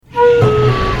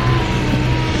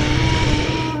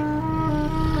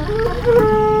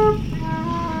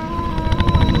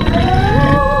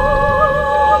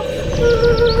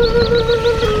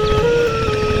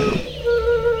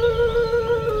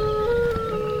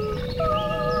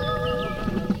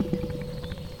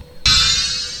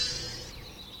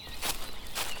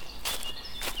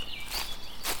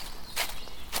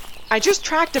I just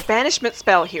tracked a banishment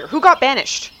spell here. Who got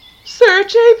banished? Sir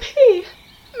J.P.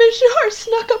 Mijar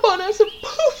snuck up on us and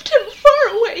poofed him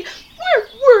far away. Where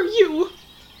were you?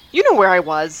 You know where I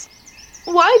was.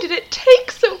 Why did it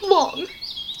take so long?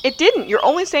 It didn't. You're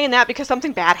only saying that because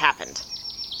something bad happened.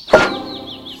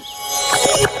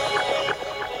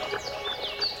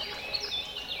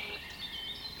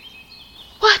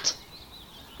 What?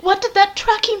 What did that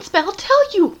tracking spell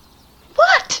tell you?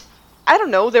 What? I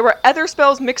don't know. There were other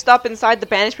spells mixed up inside the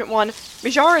banishment one.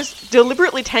 Mijar is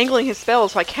deliberately tangling his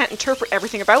spells so I can't interpret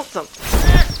everything about them.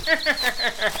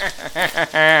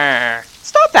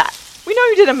 Stop that. We know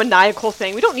you did a maniacal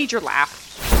thing. We don't need your laugh.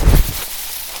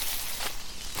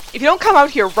 If you don't come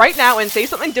out here right now and say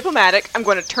something diplomatic, I'm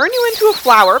going to turn you into a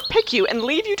flower, pick you, and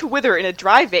leave you to wither in a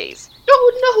dry vase.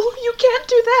 Oh no, you can't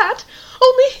do that.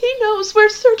 Only he knows where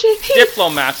Sir J.P.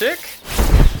 Diplomatic?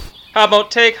 How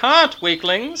about take heart,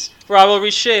 weaklings, for I will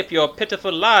reshape your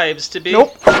pitiful lives to be...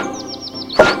 Nope.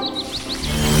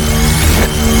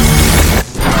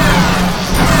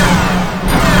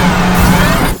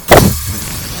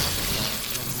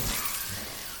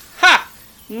 Ha!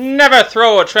 Never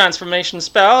throw a transformation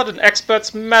spell at an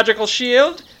expert's magical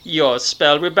shield. Your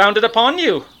spell rebounded upon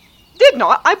you. Did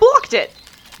not. I blocked it.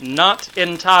 Not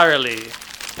entirely.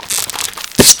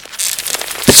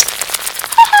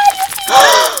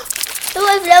 Oh,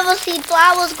 I've never seen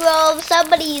flowers grow off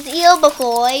somebody's ear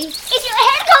before. Is your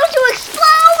head going to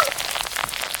explode?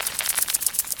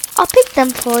 I'll pick them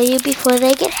for you before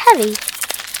they get heavy.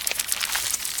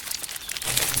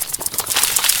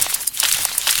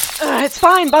 It's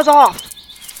fine. Buzz off.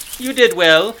 You did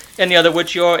well. Any other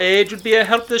witch your age would be a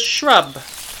helpless shrub.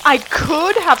 I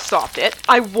could have stopped it.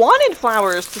 I wanted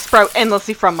flowers to sprout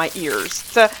endlessly from my ears.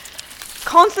 It's a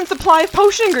constant supply of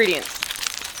potion ingredients.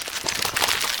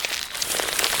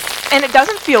 And it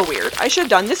doesn't feel weird. I should have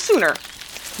done this sooner.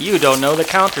 You don't know the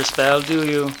counterspell, do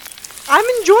you? I'm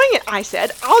enjoying it, I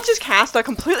said. I'll just cast a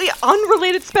completely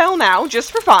unrelated spell now,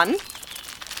 just for fun.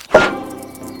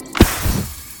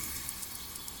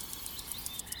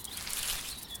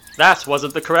 That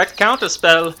wasn't the correct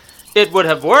counterspell. It would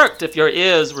have worked if your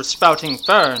ears were sprouting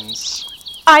ferns.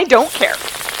 I don't care.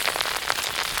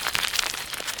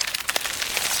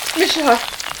 Mijar,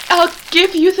 I'll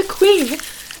give you the queen.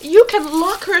 You can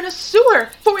lock her in a sewer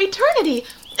for eternity.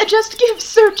 Just give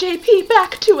Sir J.P.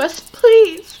 back to us,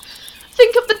 please.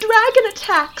 Think of the dragon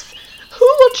attacks. Who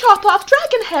will chop off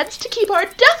dragon heads to keep our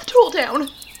death toll down?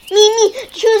 Me,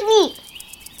 choose me.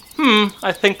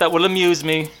 I think that will amuse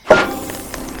me.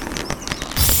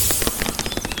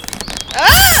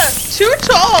 Too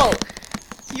tall.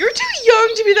 You're too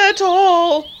young to be that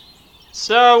tall.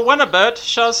 Sir Wenoburt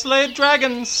shall slay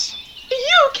dragons.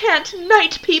 You can't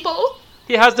knight people.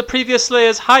 He has the previous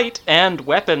slayer's height and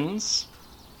weapons.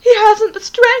 He hasn't the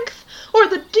strength or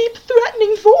the deep,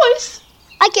 threatening voice.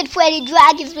 I can frighten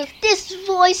dragons with this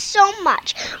voice so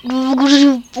much.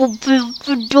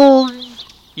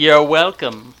 You're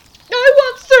welcome. I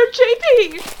want Sir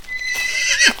J.P.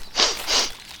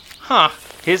 Huh.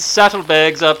 His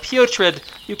saddlebags are putrid.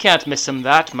 You can't miss him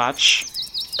that much.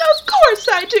 Of course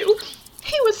I do.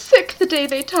 He was sick the day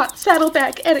they taught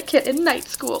saddlebag etiquette in night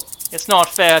school. It's not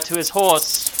fair to his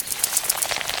horse.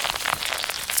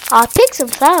 I'll pick some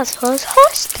flowers for his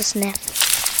horse to sniff.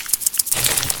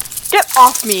 Get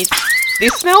off me. They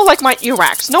smell like my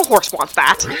earwax. No horse wants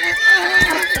that.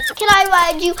 Can I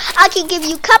ride you? I can give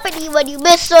you company when you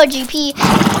miss Sir J.P.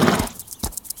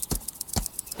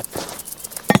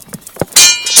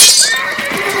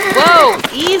 Whoa,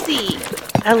 easy.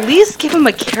 At least give him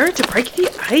a carrot to break the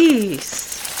ice.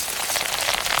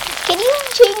 Can you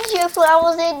change your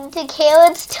flowers into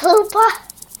carrots, Teloopa?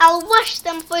 I'll wash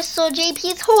them for Sir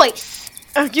J.P.'s horse.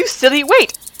 Oh, you silly.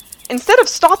 Wait. Instead of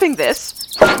stopping this...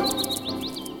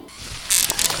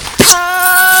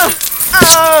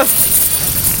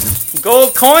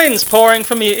 Gold coins pouring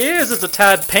from your ears is a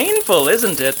tad painful,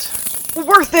 isn't it?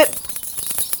 Worth it.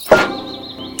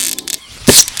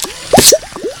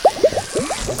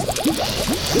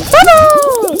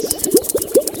 Bubbles!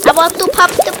 I want to pop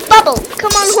the bubble.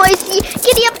 Come on, horsey.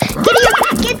 Giddy up,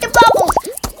 get the bubbles.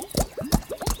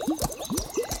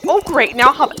 Oh, great. Now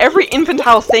I'll have every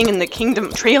infantile thing in the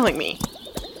kingdom trailing me.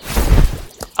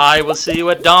 I will see you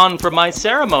at dawn for my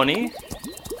ceremony.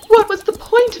 What was the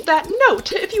point of that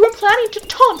note if you were planning to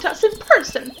taunt us in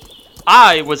person?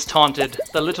 I was taunted.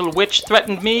 The little witch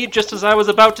threatened me just as I was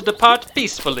about to depart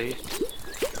peacefully.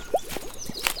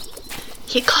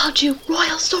 He called you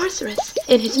royal sorceress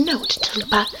in his note,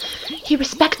 Teloopa. He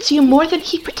respects you more than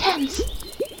he pretends.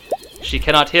 She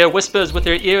cannot hear whispers with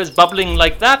her ears bubbling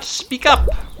like that. Speak up.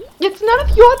 It's none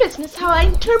of your business how I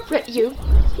interpret you.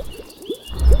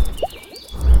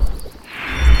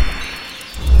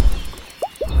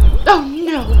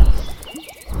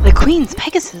 Queen's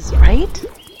Pegasus, right?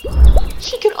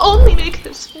 She can only make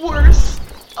this worse.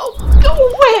 Oh, go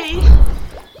away!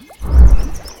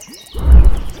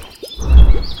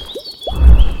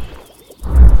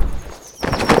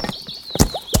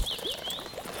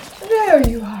 There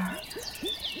you are.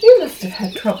 You must have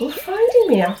had trouble finding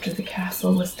me after the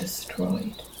castle was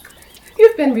destroyed.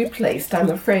 You've been replaced, I'm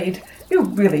afraid. You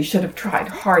really should have tried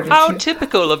harder How to...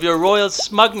 typical of your royal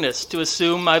smugness to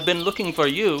assume I've been looking for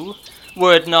you.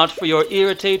 Were it not for your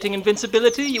irritating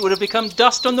invincibility, you would have become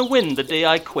dust on the wind the day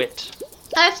I quit.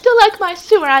 I still like my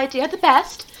sewer idea the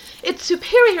best. It's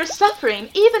superior suffering,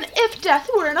 even if death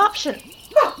were an option.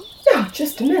 Oh, now,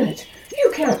 just a minute.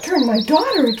 You can't turn my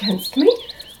daughter against me.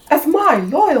 As my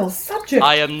loyal subject...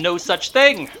 I am no such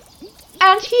thing.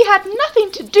 And he had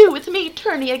nothing to do with me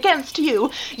turning against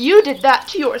you. You did that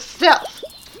to yourself.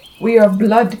 We are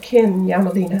blood kin,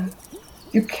 Yemilina.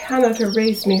 You cannot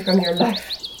erase me from your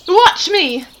life. Watch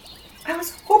me! I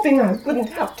was hoping I wouldn't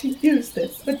have to use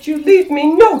this, but you leave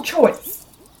me no choice.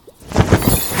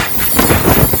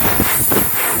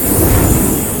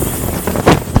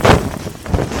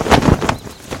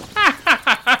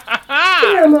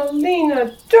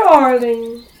 Yemilina,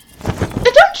 darling.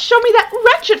 Don't show me that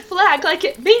wretched flag like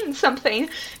it means something.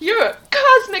 You're a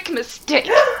cosmic mistake.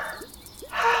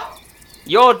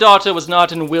 Your daughter was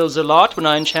not in Lott when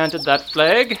I enchanted that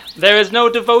flag. There is no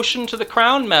devotion to the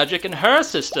crown magic in her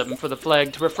system for the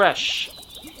flag to refresh.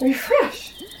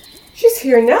 Refresh? She's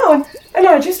here now, and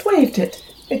I just waved it.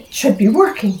 It should be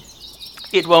working.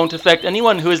 It won't affect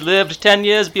anyone who has lived 10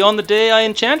 years beyond the day I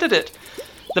enchanted it.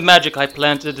 The magic I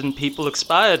planted in people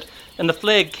expired, and the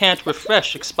flag can't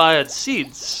refresh expired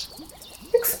seeds.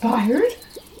 Expired?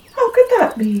 How could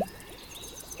that be?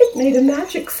 It made a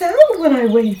magic sound when I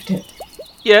waved it.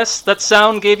 Yes, that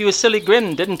sound gave you a silly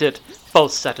grin, didn't it?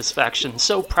 False satisfaction,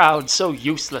 so proud, so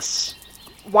useless.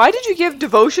 Why did you give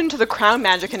devotion to the crown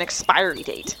magic an expiry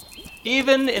date?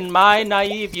 Even in my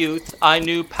naive youth, I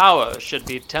knew power should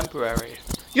be temporary.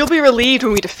 You'll be relieved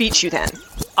when we defeat you then.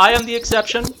 I am the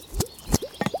exception.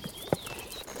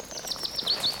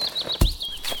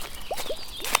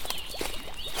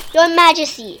 Your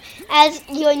Majesty, as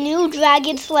your new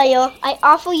dragon slayer, I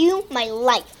offer you my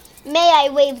life. May I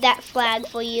wave that flag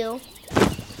for you?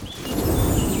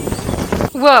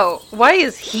 Whoa, why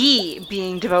is he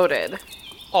being devoted?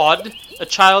 Odd. A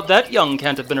child that young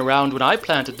can't have been around when I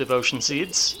planted devotion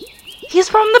seeds. He's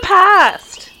from the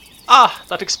past. Ah,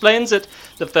 that explains it.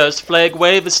 The first flag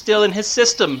wave is still in his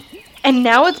system. And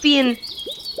now it's being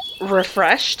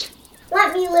refreshed?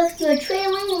 Let me lift your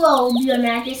trailing robe, Your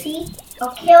Majesty.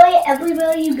 I'll carry it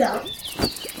everywhere you go.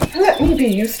 Let me be,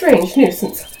 you strange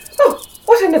nuisance. Oh,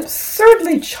 what an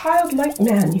absurdly childlike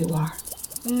man you are.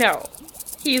 No,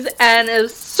 he's an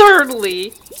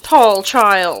absurdly tall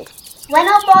child.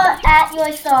 Wenoburt at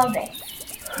your service.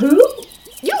 Who?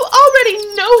 You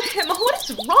already know him. What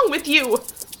is wrong with you?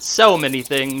 So many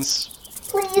things.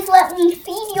 Please let me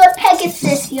feed your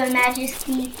Pegasus, Your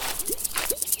Majesty.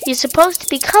 You're supposed to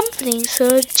be comforting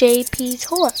Sir J.P.'s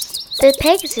horse. The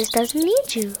Pegasus doesn't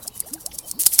need you.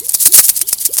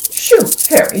 Shoo,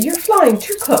 fairy, you're flying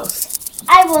too close.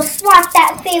 I will swat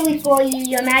that fairy for you,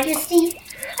 Your Majesty.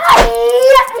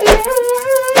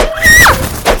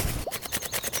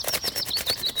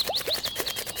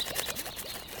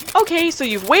 Okay, so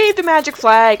you've waved a magic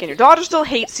flag and your daughter still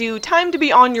hates you. Time to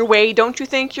be on your way, don't you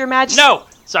think, Your Majesty? No!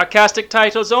 Sarcastic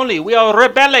titles only. We are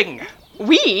rebelling!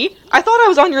 We? I thought I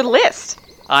was on your list.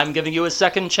 I'm giving you a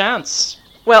second chance.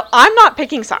 Well, I'm not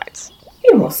picking sides.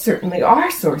 You most certainly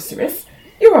are, sorceress.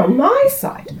 You're on my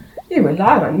side. You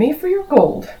rely on me for your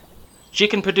gold. She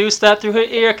can produce that through her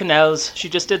ear canals. She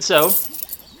just did so.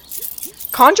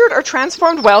 Conjured or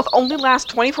transformed wealth only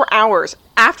lasts 24 hours.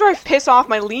 After I piss off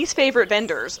my least favorite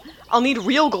vendors, I'll need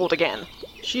real gold again.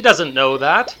 She doesn't know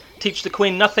that. Teach the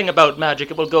queen nothing about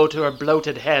magic. It will go to her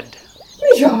bloated head.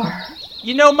 Mijar!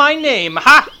 You know my name,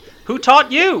 ha! Who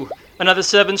taught you? Another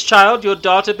servant's child your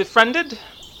daughter befriended?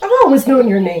 I've always known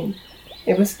your name.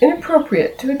 It was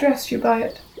inappropriate to address you by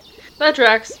it. That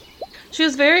tracks. She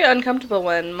was very uncomfortable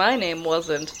when my name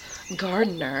wasn't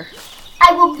Gardener.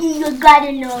 I will be your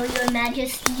gardener, Your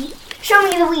Majesty. Show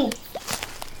me the weed.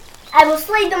 I will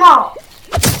slay them all.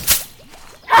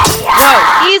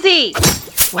 Whoa, easy!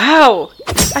 Wow,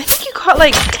 I think you caught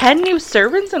like 10 new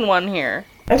servants in one here.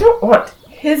 I don't want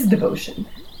his devotion.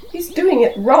 He's doing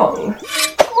it wrong.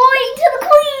 Glory to the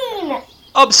Queen!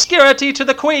 Obscurity to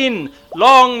the queen!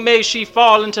 Long may she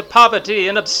fall into poverty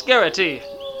and obscurity.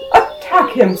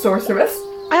 Attack him, sorceress.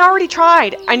 I already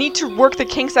tried. I need to work the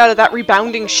kinks out of that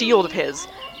rebounding shield of his.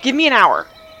 Give me an hour.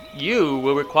 You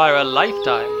will require a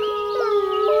lifetime.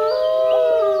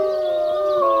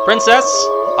 Princess,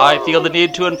 I feel the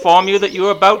need to inform you that you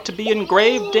are about to be in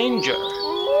grave danger.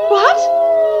 What?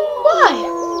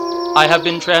 Why? I have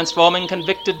been transforming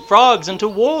convicted frogs into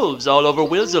wolves all over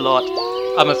Wilzelot.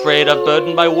 I'm afraid I've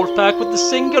burdened my wolf pack with the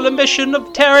singular mission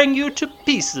of tearing you to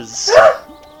pieces.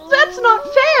 That's not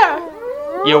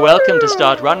fair! You're welcome to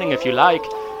start running if you like.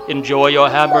 Enjoy your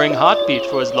hammering heartbeat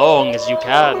for as long as you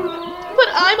can. But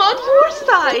I'm on your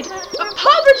side!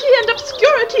 Poverty and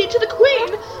obscurity to the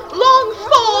Queen! Long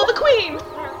fall the Queen!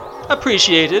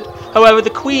 Appreciated. However, the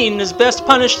Queen is best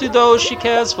punished through those she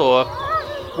cares for.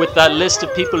 With that list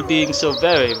of people being so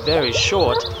very, very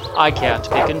short, I can't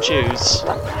pick and choose.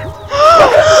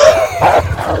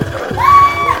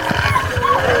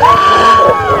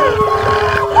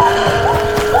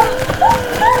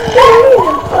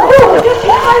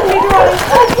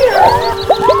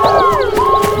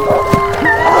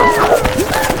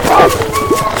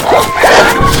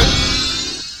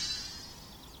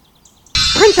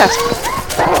 Princess!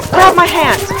 Grab my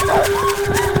hand!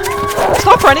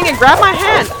 Stop running and grab my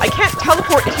hand! I can't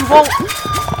teleport if you won't...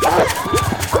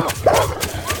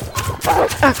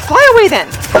 fly away then!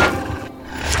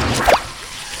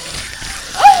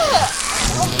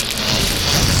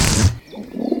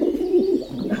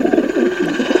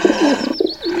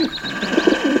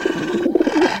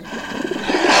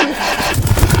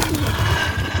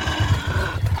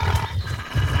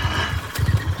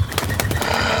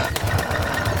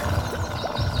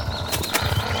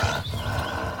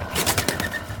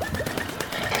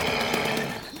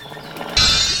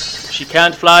 She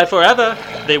can't fly forever.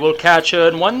 They will catch her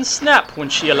in one snap when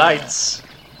she alights.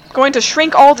 Going to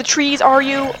shrink all the trees, are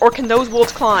you? Or can those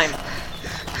wolves climb?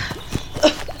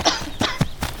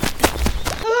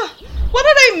 What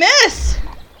did I miss?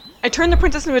 I turned the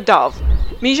princess into a dove.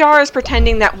 Mijar is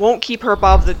pretending that won't keep her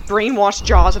above the brainwashed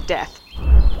jaws of death.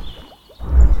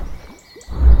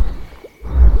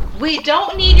 We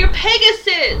don't need your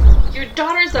Pegasus! Your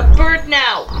daughter's a bird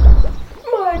now!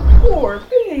 My poor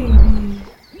baby.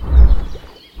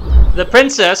 The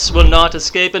princess will not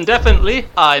escape indefinitely.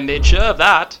 I made sure of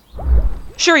that.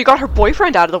 Sure, you got her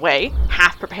boyfriend out of the way,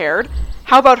 half prepared.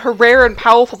 How about her rare and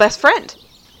powerful best friend?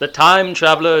 The time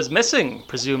traveler is missing,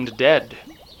 presumed dead.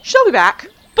 She'll be back.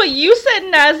 But you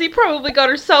said Nazzy probably got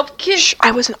herself killed. Shh,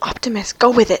 I was an optimist. Go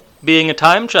with it. Being a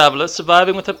time traveler,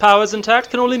 surviving with her powers intact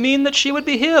can only mean that she would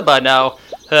be here by now.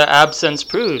 Her absence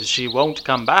proves she won't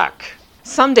come back.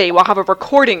 Someday we'll have a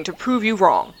recording to prove you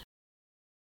wrong.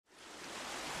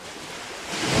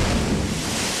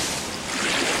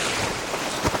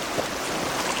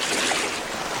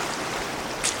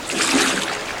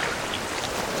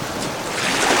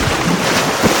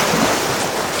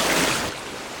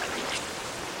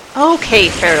 Okay,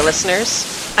 fair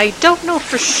listeners, I don't know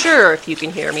for sure if you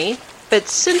can hear me, but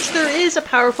since there is a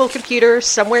powerful computer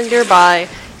somewhere nearby,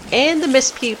 and the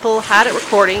Mist people had it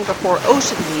recording before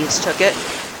Ocean Leaves took it,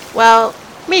 well,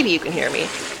 maybe you can hear me.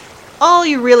 All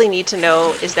you really need to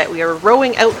know is that we are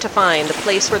rowing out to find the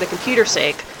place where the computer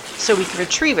sank, so we can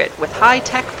retrieve it with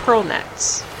high-tech pearl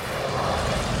nets.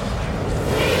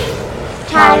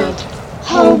 Tired.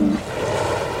 Home.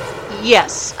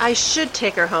 Yes, I should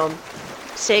take her home.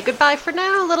 Say goodbye for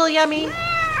now, little Yummy.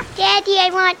 Daddy, I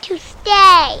want to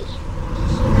stay.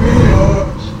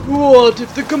 What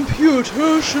if the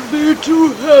computer should be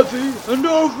too heavy and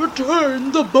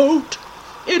overturn the boat?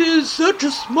 It is such a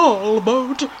small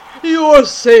boat. You're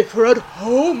safer at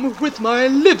home with my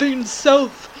living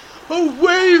self,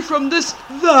 away from this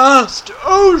vast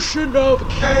ocean of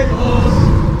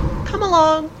chaos. Come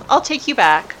along, I'll take you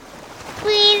back.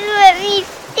 Please let me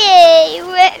stay.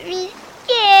 Let me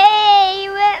stay.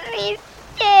 Let me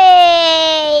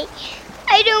stay.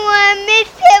 I don't want to miss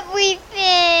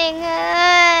everything.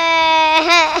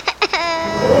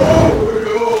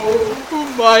 Oh,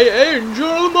 my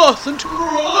angel mustn't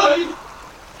cry.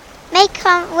 Make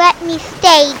her let me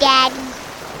stay, Daddy.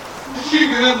 She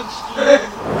can't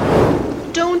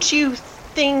stay. Don't you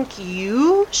think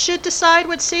you should decide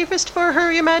what's safest for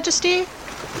her, Your Majesty?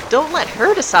 Don't let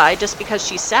her decide just because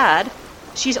she's sad.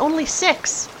 She's only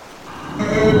 6.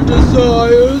 Her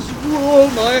desires rule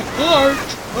my heart.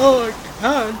 I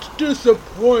can't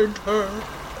disappoint her.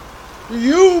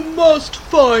 You must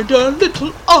find a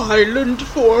little island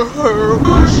for her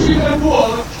where she can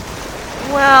watch.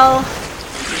 Well...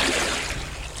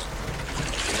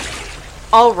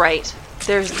 all right.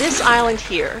 There's this island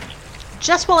here.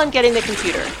 Just while I'm getting the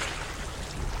computer.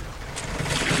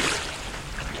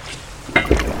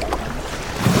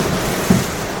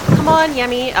 Come on,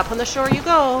 Yummy. Up on the shore you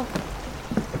go.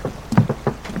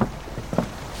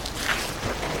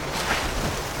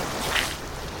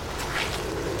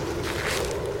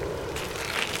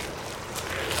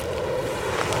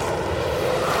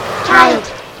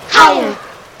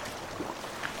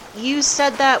 you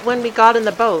said that when we got in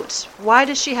the boat. Why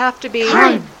does she have to be...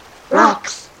 Climb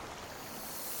rocks.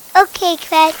 Okay,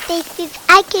 class faces,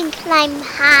 I can climb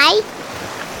high.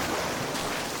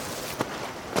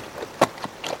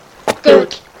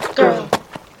 Good girl.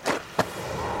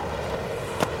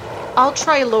 I'll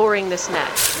try lowering this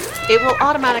net. It will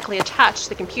automatically attach to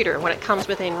the computer when it comes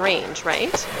within range,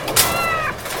 right?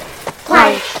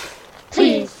 Quiet,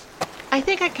 please. I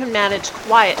think I can manage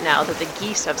quiet now that the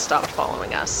geese have stopped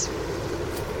following us.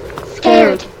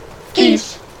 Scared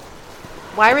geese.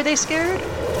 Why were they scared?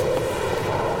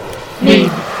 Mean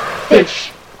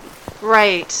fish.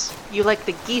 Right. You like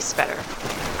the geese better.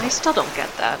 I still don't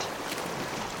get that.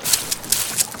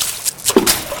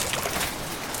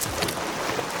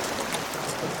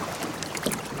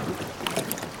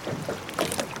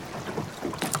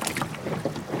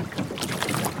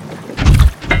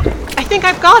 I think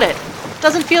I've got it.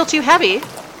 Doesn't feel too heavy.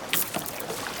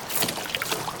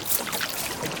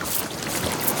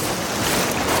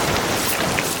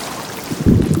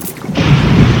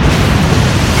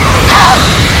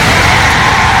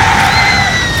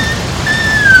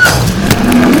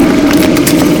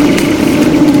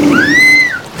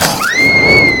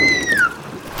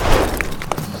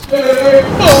 Stay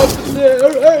up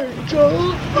there,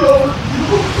 Angel.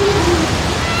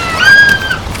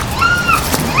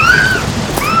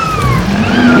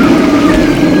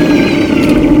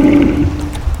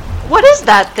 What is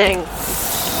that thing?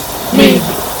 Mean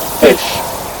fish.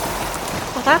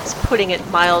 Well, that's putting it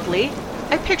mildly.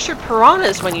 I pictured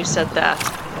piranhas when you said that.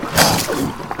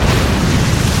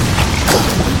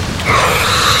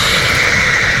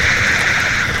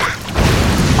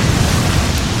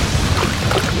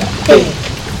 Big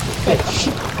fish.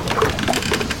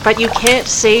 But you can't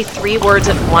say 3 words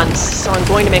at once, so I'm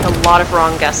going to make a lot of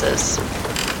wrong guesses.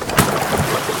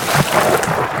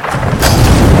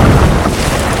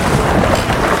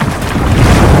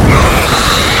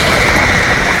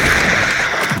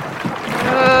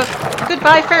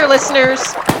 Goodbye, fair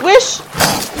listeners. Wish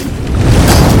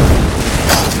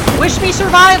me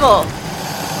survival.